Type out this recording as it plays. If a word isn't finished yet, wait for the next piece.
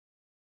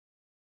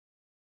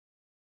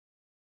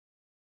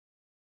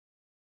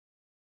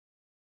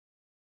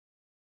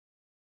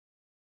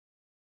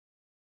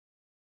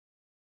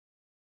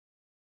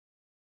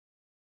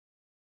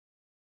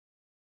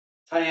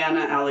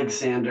Tyianna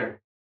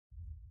Alexander.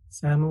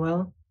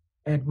 Samuel,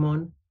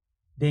 Edmund,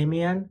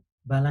 Damián,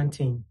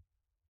 Valentín.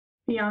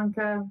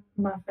 Bianca,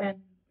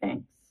 Muffin,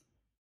 Bankz.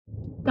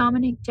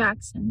 Dominique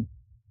Jackson.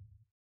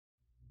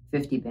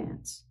 50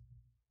 Bandz.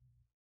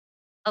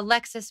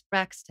 Alexus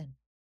Braxton.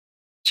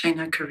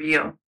 Chyna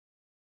Carrillo.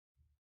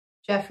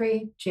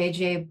 Jeffrey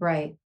J.J.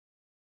 Bright.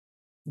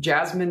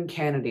 Jasmine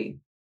Cannady.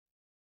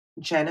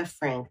 Jenna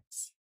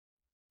Franks.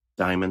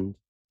 Diamond,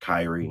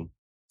 Kyree,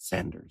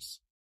 Sanders.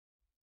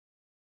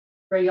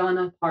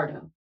 Rayanna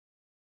Pardo.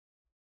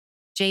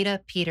 Jaida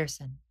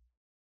Peterson.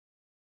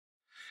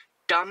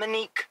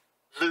 Dominique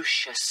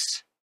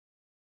Lucious.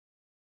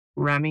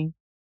 Remy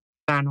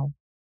Fennell.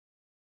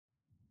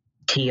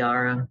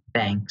 Tiara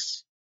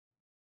Banks.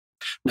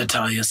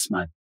 Natalia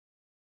Smut.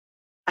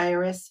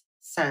 Iris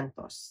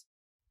Santos.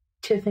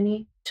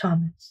 Tiffany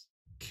Thomas.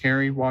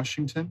 Keri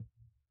Washington.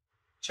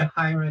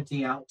 Jahaira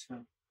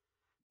DeAlto.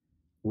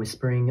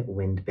 Whispering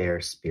Wind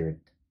Bear Spirit.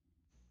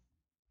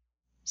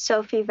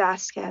 Sophie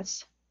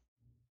Vásquez.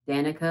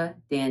 Danika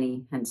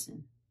Danny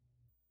Henson.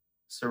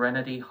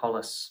 Serenity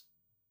Hollis.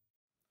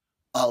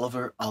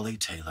 Oliver Ollie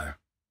Taylor.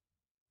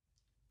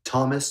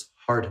 Thomas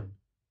Harden.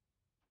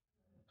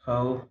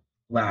 Poe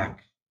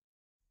Lack.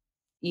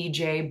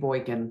 E.J.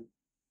 Boykin.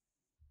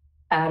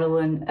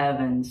 Adeline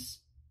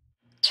Evans.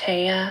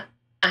 Taya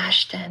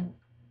Ashton.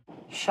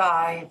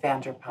 Shy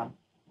Vanderpump.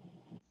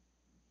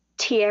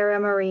 Tiara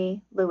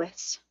Marie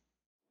Lewis.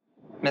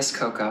 Miss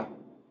Coco.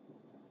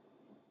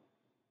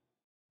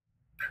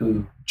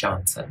 Pooh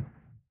Johnson.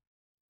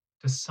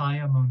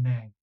 Desaya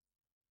Monet.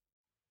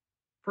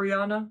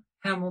 Brianna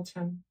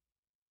Hamilton.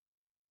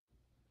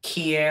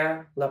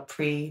 Kier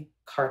Laprie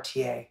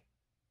Cartier.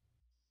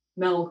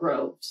 Mel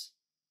Groves.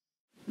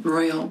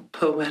 Royal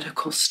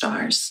Poetical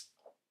Stars.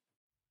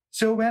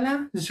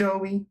 Zoella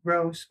Zoe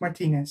Rose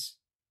Martinez.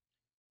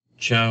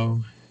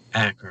 Joe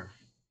Acker.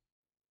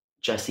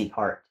 Jesse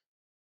Hart.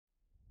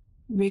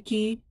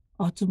 Ricky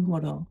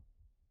Otumoro.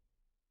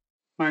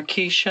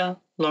 Markeisha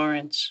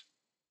Lawrence.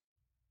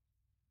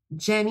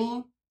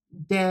 Jenny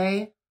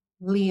De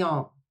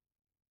Leon.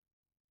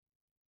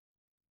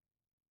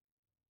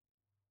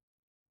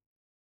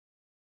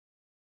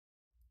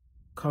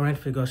 Current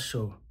figures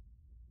show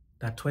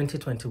that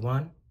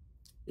 2021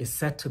 is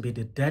set to be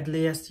the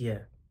deadliest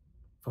year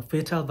for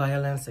fatal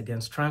violence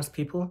against trans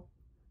people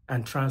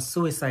and trans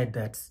suicide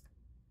deaths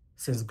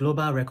since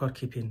global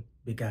record-keeping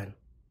began.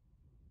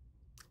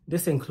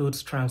 This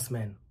includes trans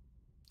men,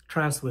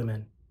 trans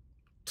women,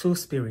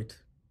 two-spirit,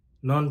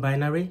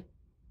 non-binary,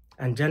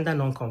 and gender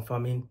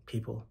non-conforming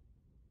people.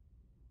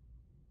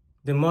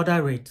 The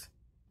murder rate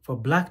for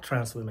Black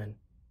trans women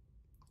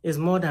is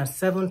more than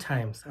 7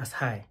 times as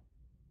high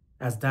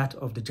as that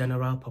of the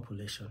general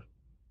population.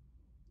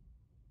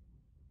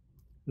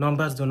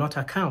 Numbers do not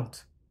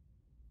account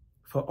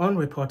for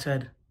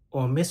unreported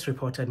or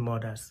misreported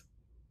murders,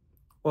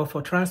 or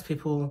for trans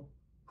people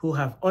who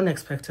have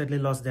unexpectedly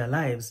lost their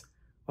lives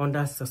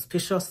under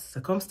suspicious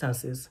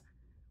circumstances,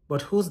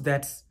 but whose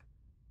deaths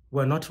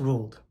were not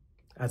ruled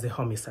as a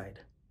homicide.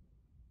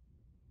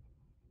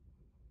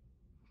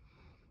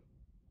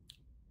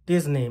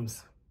 These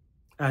names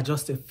are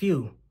just a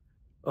few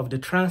of the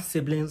trans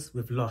siblings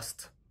we've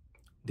lost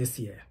this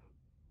year.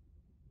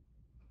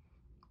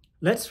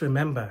 Let's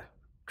remember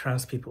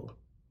trans people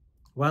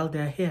while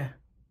they're here.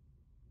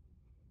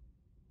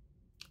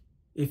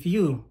 If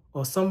you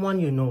or someone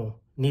you know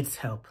needs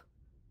help,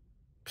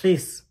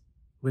 please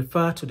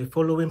refer to the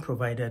following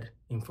provided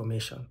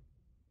information.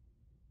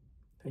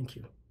 Thank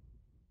you.